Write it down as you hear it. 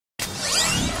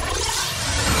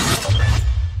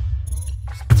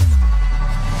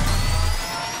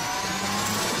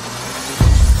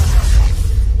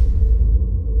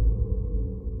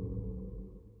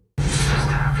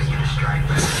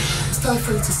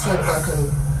Set back, honey.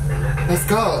 Let's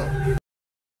go.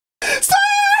 So,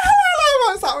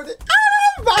 hello, Saudi.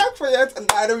 I'm back for yet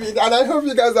another video, and I hope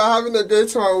you guys are having a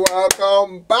great one.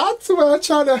 Welcome back to my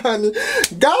channel, honey.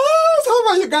 Guys, how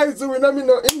are you guys doing? Let me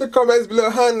know in the comments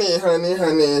below, honey.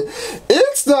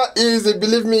 It's not easy,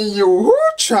 believe me, you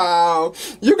child.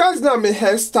 You guys know I'm a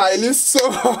hairstylist, so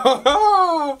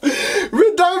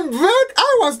with that break,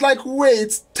 I was like,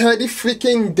 wait, 30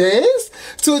 freaking days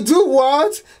to do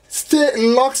what? Stay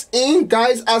locked in,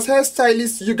 guys. As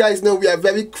hairstylists, you guys know we are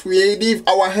very creative.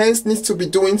 Our hands need to be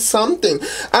doing something, and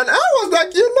I was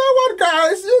like, you know what,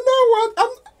 guys, you know what,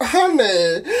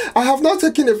 honey, I have not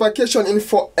taken a vacation in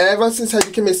forever since I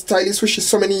became a stylist, which is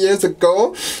so many years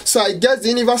ago. So I guess the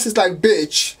universe is like,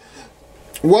 bitch,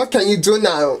 what can you do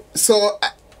now? So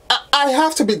I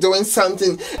have to be doing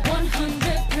something.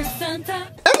 100%.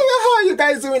 Anyway, how are you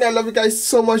guys doing? I love you guys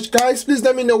so much, guys. Please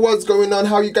let me know what's going on,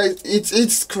 how you guys,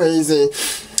 it's crazy.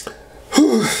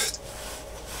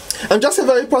 I'm just a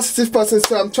very positive person,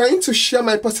 so I'm trying to share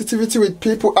my positivity with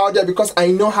people out there because I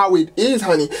know how it is,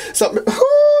 honey. So,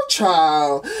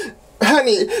 child,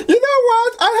 honey, you know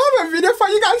what? I have a video for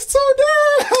you guys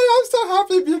today. I am so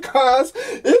happy because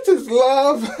it is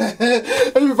Love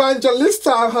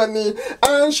Evangelista, honey,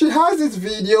 and she has this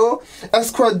video,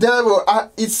 Escudero.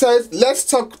 It says, let's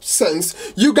talk sense.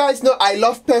 You guys know I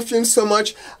love perfume so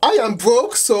much. I am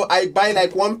broke, so I buy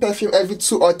like one perfume every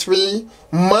 2 or 3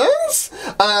 months,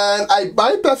 and I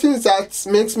buy perfumes that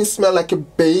makes me smell like a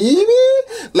baby,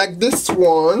 like this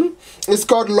one. It's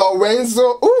called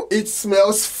Lorenzo. Oh, it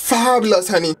smells fabulous,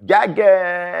 honey.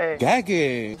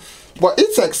 Gaggy. But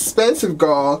it's expensive,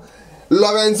 girl.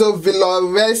 Lorenzo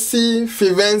Villoresi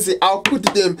Firenze. I'll put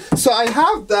them. So I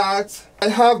have that. I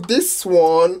have this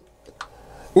one,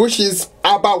 which is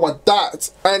about that.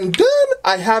 And then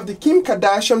I have the Kim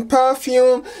Kardashian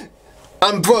perfume.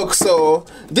 I'm broke, so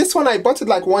this one I bought it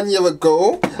like 1 year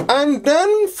ago. And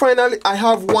then finally I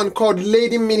have one called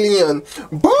Lady Million.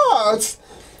 But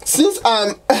since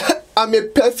I'm a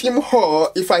perfume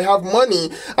whore, if I have money,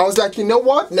 I was like, you know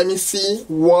what? Let me see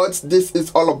what this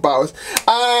is all about.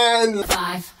 And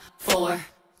 5, 4,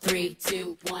 3,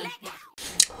 2, 1.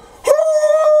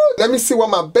 Let me see what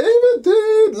my baby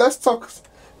did. Let's talk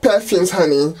perfumes,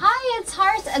 honey. Hi, it's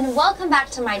Heart, and welcome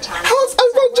back to my channel. How's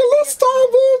Evangelista,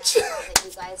 bitch?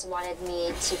 You guys wanted me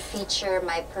to feature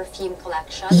my perfume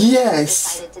collection.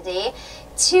 Yes. I decided today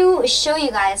to show you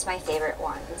guys my favorite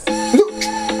ones.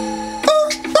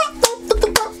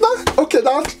 Okay,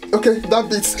 that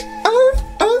beats.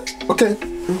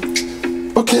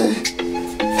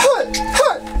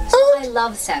 I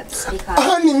love scents because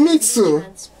honey, me too. It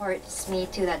transports me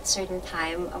to that certain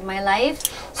time of my life.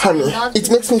 So honey, it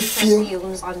makes me feel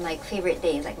perfumes on like favorite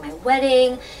days, like my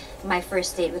wedding, my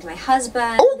first date with my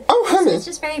husband. Oh, honey, it's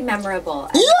just very memorable.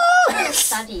 Yes.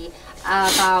 Study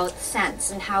about scents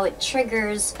and how it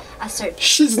triggers a certain.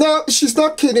 She's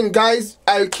not kidding, guys.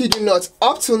 I kid you not.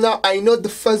 Up till now, I know the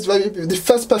first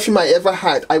perfume I ever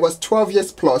had. I was 12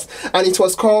 years plus, and it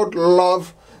was called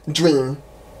Love Dream.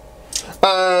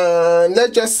 And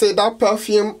let's just say that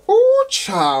perfume, oh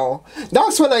child,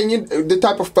 that's when I knew the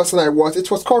type of person I was.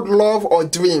 It was called Love or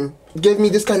Dream. It gave me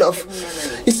this kind of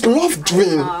memory. It's Love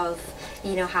Dream. I love,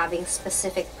 you know, having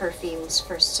specific perfumes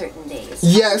for certain days.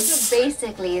 Yes. So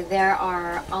basically, there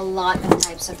are a lot of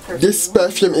types of perfume. This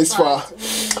perfume is for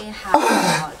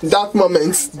that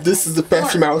moment. This is the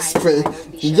perfume I'll spray.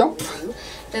 Yup.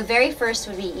 The very first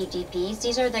would be EGPs.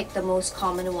 These are like the most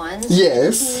common ones.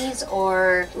 Yes. EGPs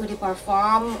or Eau de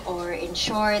Parfum, or in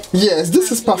short. Yes,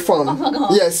 this is Parfum. Oh my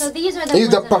God. Yes. So these are the ones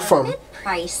that Parfum. are a bit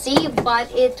pricey, but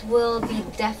it will be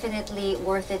definitely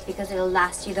worth it because it'll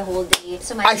last you the whole day.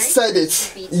 So my I said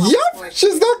it. Yep,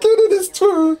 she's not not kidding. It's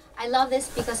true. I love this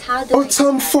because how do I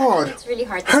Tom Ford. It's really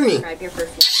hard to honey. describe your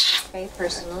perfume. It's very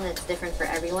personal. It's different for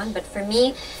everyone. But for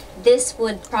me, this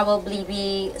would probably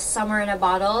be Summer in a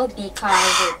Bottle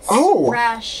because it's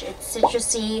fresh, it's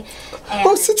citrusy, and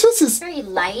it's very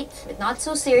light, but not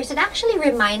so serious. It actually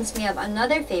reminds me of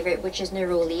another favorite, which is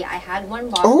Neroli. I had one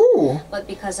bottle, but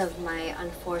because of my,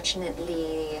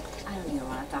 unfortunately, I don't even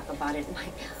want to talk about it.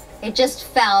 It just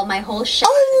fell. My whole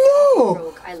shelf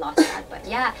broke. I lost that. But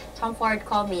yeah, Tom Ford,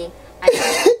 call me.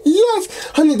 Yes,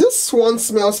 honey, this one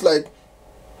smells like,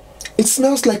 it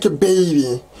smells like a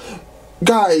baby.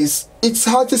 Guys, it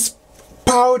has this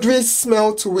powdery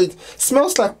smell to it.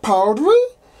 Smells like powdery,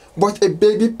 but a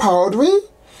baby powdery.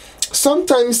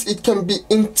 Sometimes it can be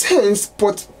intense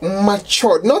but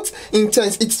matured. Not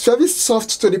intense, it's very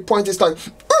soft to the point it's like,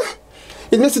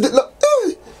 it makes it like,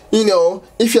 you know,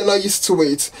 if you're not used to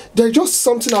it. There's just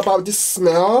something about this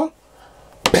smell.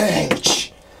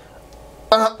 Bench.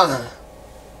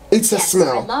 It's a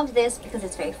smell. I love this because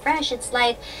it's very fresh, it's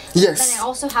light. Yes. Then I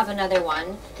also have another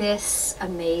one. This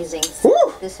amazing.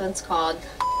 This one's called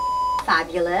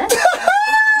Fabulous.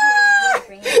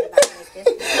 Bring it back like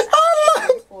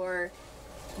this. For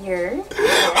your...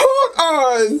 Hold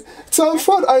on! Tom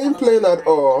Ford, I ain't playing at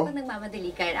all.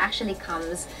 It actually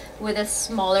comes with a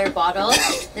smaller bottle.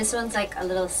 This one's like a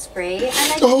little spray. I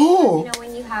like you know,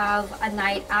 when you have a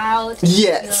night out.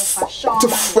 Yes. To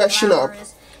freshen up.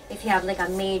 If you have like a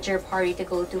major party to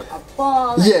go to, a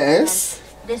ball. Yes.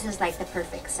 This is like the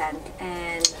perfect scent.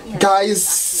 And you know, guys,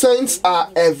 scents are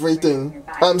everything.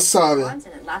 I'm sorry. And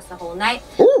it lasts the whole night.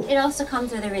 Ooh. It also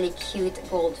comes with a really cute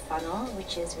gold funnel,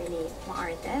 which is really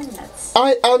maarte, and that's...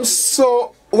 I am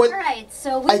so... Alright,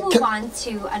 so we move on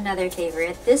to another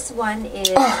favorite. This one is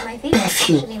my favorite.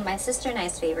 Actually, my sister and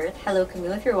I's favorite. Hello,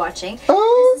 Camille, if you're watching.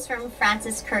 This is from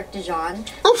Francis Kirk de John.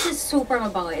 This is super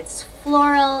mabango. It's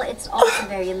floral. It's also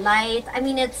very light. I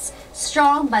mean, it's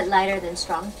strong, but lighter than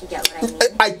strong, if you get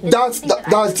what I mean. That's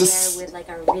just... with like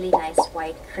a really nice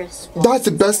white crisp. That's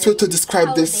the best way to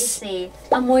describe this. They say,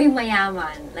 amoy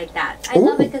mayaman, like that. I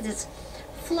love it because it's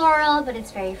floral, but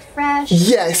it's very fresh.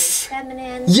 Yes. Very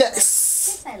feminine. Yes.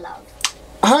 This I love.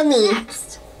 Honey.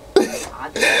 Next.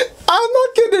 I'm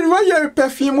not kidding. When you're a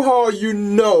perfume whore, you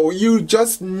know. You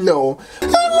just know.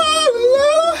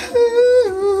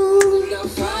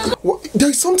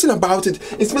 There's something about it.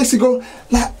 It makes you go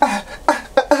like,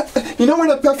 you know when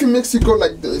a perfume makes you go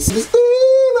like this?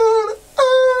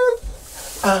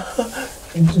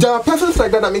 There are perfumes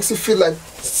like that makes you feel like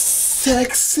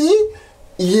sexy.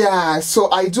 Yeah, so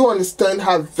I do understand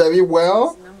her very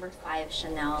well. Number 5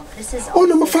 Chanel. This is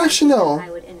number 5 Chanel.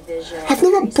 I would envision. I've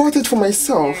never bought it for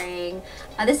myself.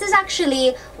 This is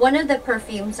actually one of the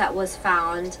perfumes that was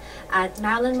found at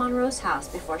Marilyn Monroe's house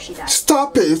before she died.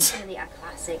 Stop it! It's really a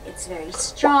classic. It's very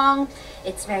strong.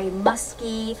 It's very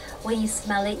musky. When you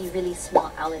smell it, you really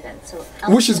smell elegant. So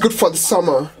which is good for the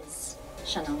summer. Is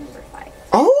Chanel number 5.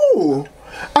 Oh!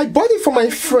 I bought it for my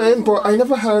friend, but I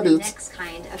never heard it. Next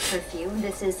kind of perfume.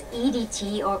 This is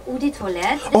EDT or Eau de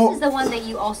Toilette. This is the one that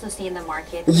you also see in the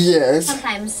market. Yes.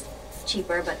 Sometimes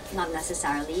cheaper, but not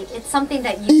necessarily. It's something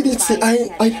that you can buy if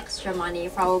you had extra money,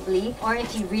 probably, or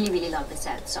if you really, really love the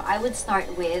scent. So I would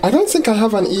start with... I don't think I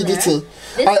have an EDT.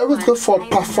 I always go for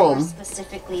Parfum.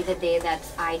 Specifically, the day that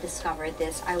I discovered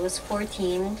this, I was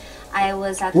 14. I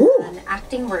was at an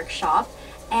acting workshop.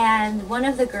 And one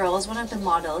of the girls, one of the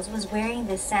models, was wearing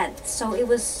this scent. So it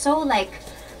was so like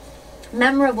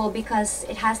memorable because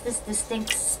it has this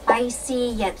distinct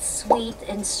spicy yet sweet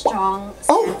and strong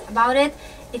scent about it.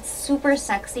 It's super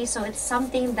sexy, so it's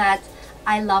something that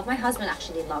I love. My husband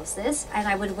actually loves this, and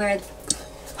I would wear it.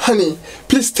 Honey,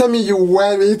 please tell me you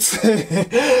wear it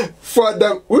for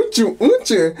the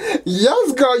uchu.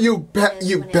 Yes, girl, you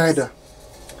better.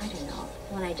 I don't know,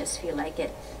 when I just feel like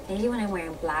it. Maybe when I'm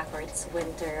wearing black or it's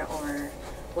winter or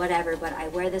whatever, but I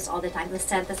wear this all the time. The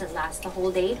scent doesn't last the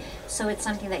whole day, so it's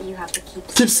something that you have to keep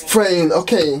spraying.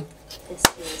 Okay. This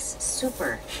is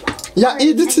super. Yeah,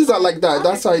 EDTs are like that.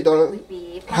 That's why I don't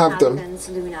have them.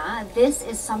 Luna. This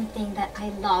is something that I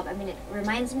love. I mean, it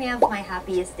reminds me of my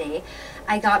happiest day.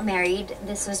 I got married.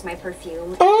 This was my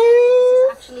perfume. This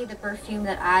is actually the perfume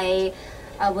that I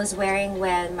was wearing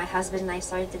when my husband and I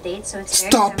started to date, so it's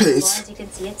very memorable. As you can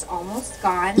see, it's almost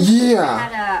gone. Yeah. I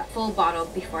had a full bottle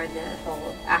before the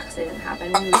whole accident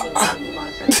happened. It's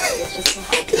just so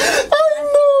happy. I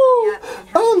know.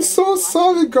 I'm so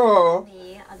sorry, girl.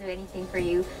 I'll do anything for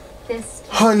you. This.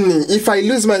 Honey, if I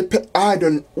lose my I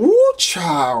don't. Ooh,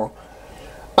 child.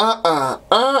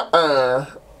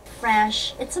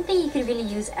 Fresh. It's something you could really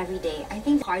use every day. I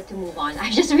think it's hard to move on.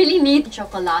 I just really need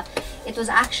chocolate. It was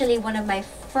actually one of my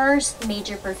first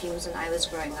major perfumes when I was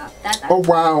growing up. That I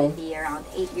was maybe around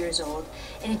 8 years old,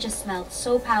 and it just smelled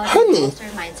so powerful. Honey, it also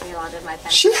reminds me a lot of my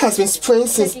parents. She has been spraying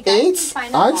since 8.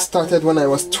 I started when I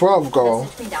was 12, girl.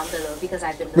 Message me down below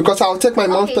because I'll take my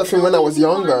mom's perfume when I was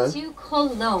younger. To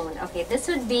cologne. Okay, this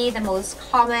would be the most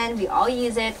common. We all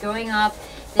use it growing up.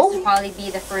 This would probably be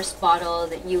the first bottle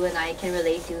that you and I can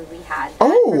relate to. We had.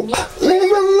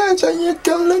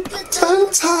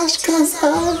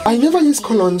 I never use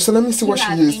cologne, so let me see what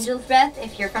she used. Angel's Breath.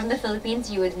 If you're from the Philippines,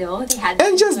 you would know. They had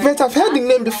Angel's Breath. I've heard the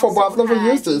name before, but I've never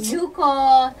used it.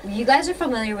 Nuko. You guys are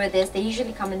familiar with this. They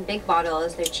usually come in big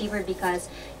bottles. They're cheaper because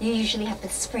you usually have to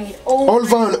spray it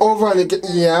over and over and again.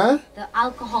 Yeah. The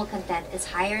alcohol content is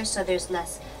higher, so there's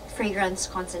less fragrance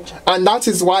concentration. And that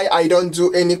is why I don't do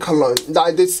any cologne.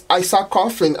 I start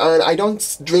coughing and I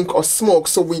don't drink or smoke.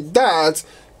 So with that,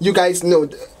 you guys know,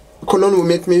 cologne will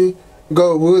make me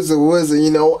go woozy,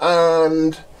 you know.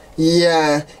 And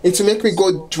Yeah, it will make me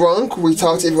go drunk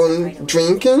without even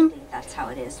drinking. That's how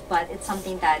it is, but it's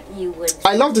something that you would.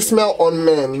 I love the smell on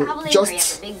men.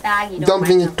 Just big bag, don't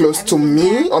bring it close to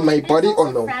me, on my body,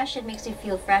 or no. Fresh. It makes you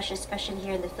feel fresh, especially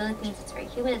here in the Philippines. It's very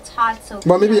humid, it's hot, so.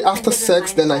 But maybe after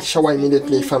sex, then I shower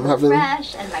immediately if I'm having.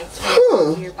 Fresh and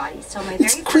to your body. So my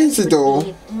it's crazy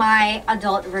though. My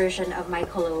adult version of my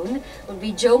cologne would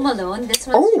be Joe Malone. This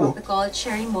one's tropical,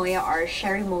 Cherry Moya or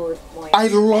Sherry Moya. I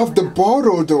love the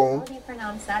bottle though. How do you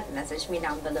pronounce that? Message me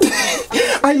down below.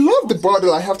 I love the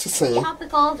bottle, I have to say.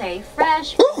 Tropical, very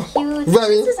fresh, cute.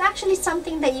 This is actually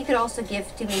something that you could also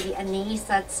give to maybe a niece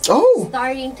that's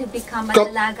starting to become a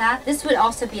dalaga. This would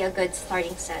also be a good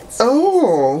starting scent.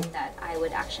 So that I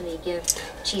would actually give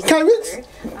cheese.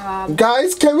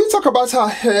 Guys, can we talk about her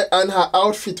hair and her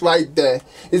outfit right there?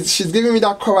 She's giving me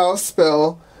that coral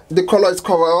spell. The color is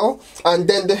coral, and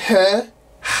then the hair.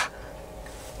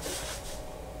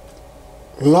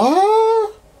 La.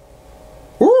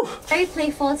 Ooh. Very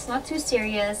playful, it's not too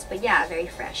serious, but yeah, very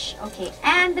fresh. Okay,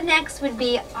 and the next would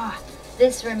be,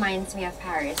 this reminds me of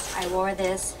Paris. I wore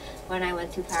this when I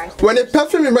went to Paris. When a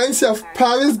perfume reminds you of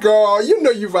Paris, girl, you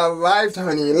know you've arrived,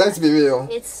 honey. Let's be real.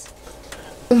 It's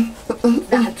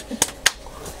that.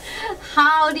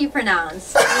 How do you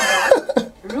pronounce?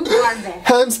 Rhubarbe.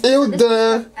 Hans Hilde.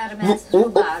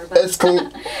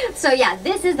 So yeah,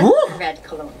 this is the red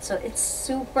cologne. So it's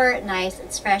super nice,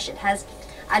 it's fresh, it has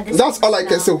that's all I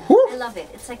can say. I love it.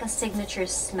 It's like a signature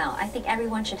smell. I think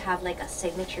everyone should have like a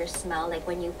signature smell. Like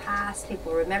when you pass,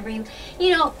 people remember you.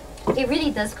 You know, it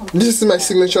really does complete. This is my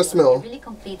signature smell. It really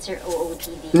completes your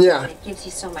OOTD. Yeah. And it gives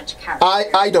you so much character.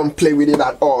 I don't play with it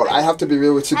at all. I have to be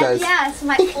real with you guys. And yes,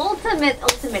 my ultimate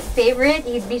favorite.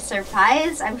 You'd be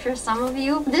surprised. I'm sure some of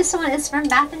you. This one is from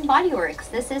Bath and Body Works.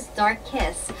 This is Dark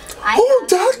Kiss.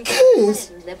 Dark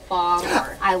Kiss. Lip balm,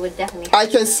 or I would definitely. I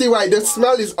can see why the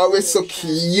smell is always so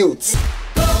cute.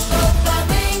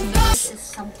 This is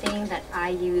something that I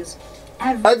use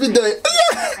every day.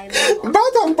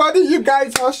 Bath and Body, you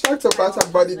guys, hashtag to Bath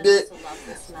and Body Day.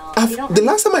 The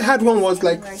last time I had one was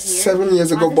like 7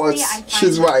 years ago, but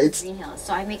she's right.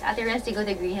 So I make other rest to go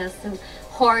to Green Hills to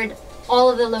hoard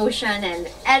all of the lotion and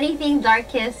anything Dark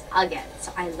Kiss I'll get.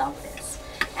 So I love this,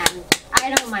 and I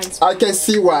don't mind. I can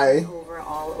see why.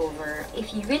 All over.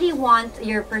 If you really want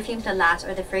your perfume to last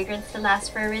or the fragrance to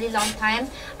last for a really long time,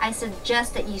 I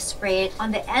suggest that you spray it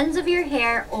on the ends of your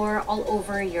hair or all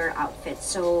over your outfit.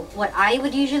 So what I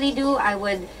would usually do, I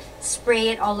would spray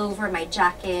it all over my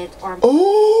jacket or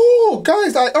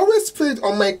guys, I always spray it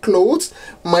on my clothes,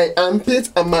 my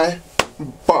armpits, and my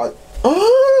butt.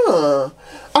 I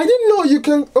didn't know you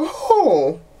can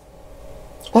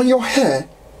on your hair.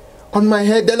 On my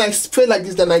head, then I spray like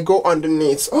this, then I go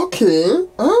underneath. Okay.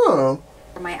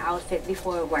 My outfit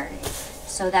before wearing it.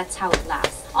 So that's how it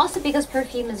lasts. Also because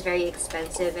perfume is very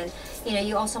expensive, and you know,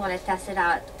 you also want to test it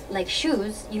out. Like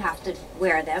shoes, you have to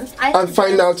wear them. And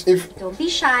find out if... Don't be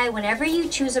shy. Whenever you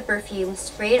choose a perfume,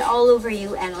 spray it all over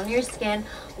you and on your skin.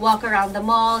 Walk around the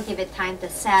mall, give it time to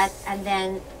set, and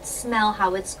then smell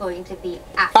how it's going to be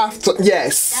after.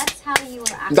 Yes. That's how you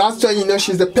will actually... That's why you know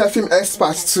she's the perfume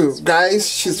expert too. Guys,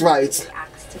 she's right.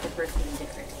 To the perfume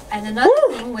different. And another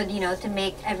thing would, you know, to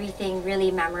make everything really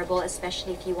memorable,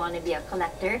 especially if you want to be a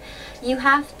collector, you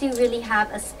have to really have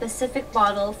a specific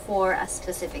bottle for a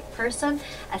specific person,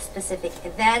 a specific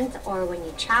event, or when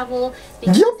you travel,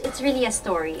 because it's really a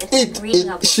story.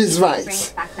 She's right. It brings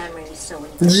back memories. So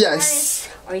when you Paris,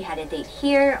 or you had a date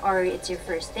here, or it's your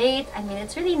first date, I mean,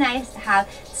 it's really nice to have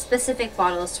specific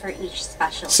bottles for each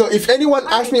special. So if anyone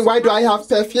asks me why do I have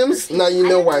perfumes, now you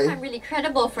know why. I'm really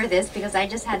credible for this because I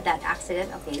just had that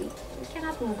accident. Okay, we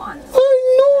cannot move on. I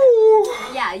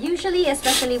know. Yeah, usually,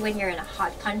 especially when you're in a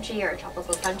hot country or a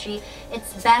tropical country,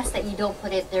 it's best that you don't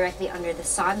put it directly under the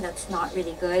sun. That's not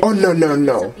really good. Oh, no.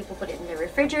 Some people put it in the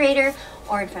refrigerator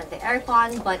or in front of the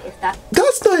aircon, but if that's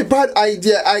not a bad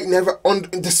idea. I never on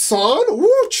the sun.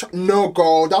 No,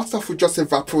 girl, that stuff would just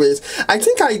evaporate. I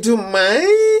think I do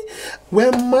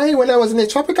when I was in a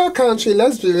tropical country.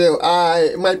 Let's be real.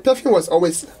 My perfume was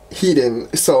always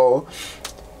hidden, so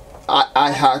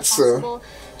I had to.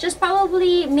 Just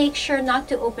probably make sure not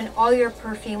to open all your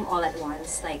perfume all at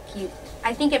once.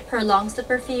 I think it prolongs the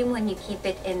perfume when you keep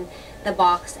it in the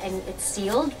box and it's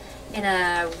sealed. in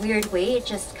a weird way. It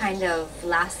just kind of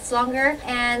lasts longer.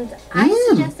 And I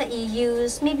suggest that you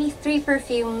use maybe 3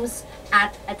 perfumes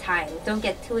at a time. Don't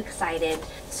get too excited.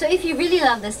 So if you really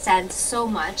love the scent so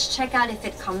much, check out if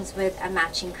it comes with a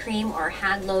matching cream or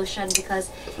hand lotion, because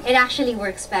it actually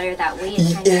works better that way.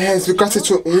 Yes, because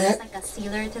it's like a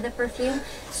sealer to the perfume.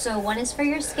 So one is for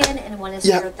your skin and one is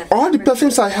for the all the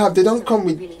perfumes I have, they don't come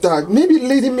with really that. Maybe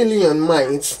Lady Million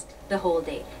might. The whole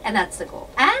day, and that's the goal.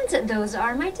 And those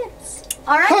are my tips.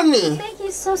 All right, honey, thank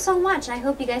you so much. I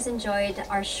hope you guys enjoyed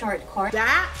our short course.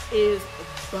 That is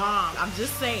bomb. I'm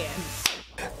just saying.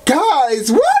 Guys,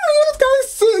 what do you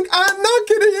guys think? I'm not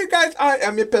kidding you guys. I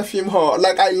am a perfume whore.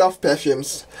 Like, I love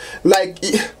perfumes. Like,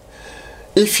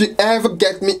 if you ever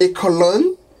get me a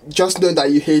cologne, just know that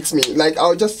you hate me. Like,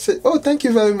 I'll just say, oh, thank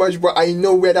you very much, but I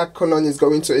know where that cologne is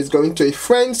going to. It's going to a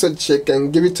friend so she can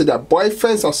give it to their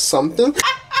boyfriends or something.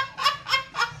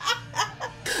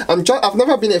 I've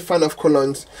never been a fan of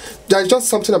colognes. There's just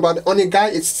something about it. On a guy,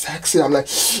 it's sexy. I'm like,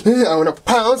 I want to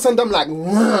pounce on them like,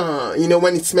 wow, you know,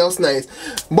 when it smells nice.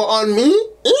 But on me,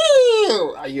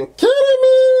 ew, are you kidding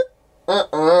me? I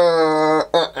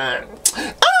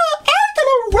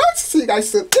cannot wait to see you guys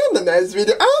soon in the next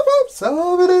video. I'm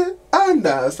Salvies and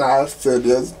that's our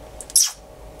studios.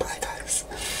 Bye, guys.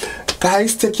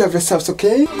 Guys, take care of yourselves,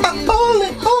 okay? Only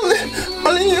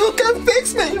you can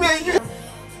fix me, man.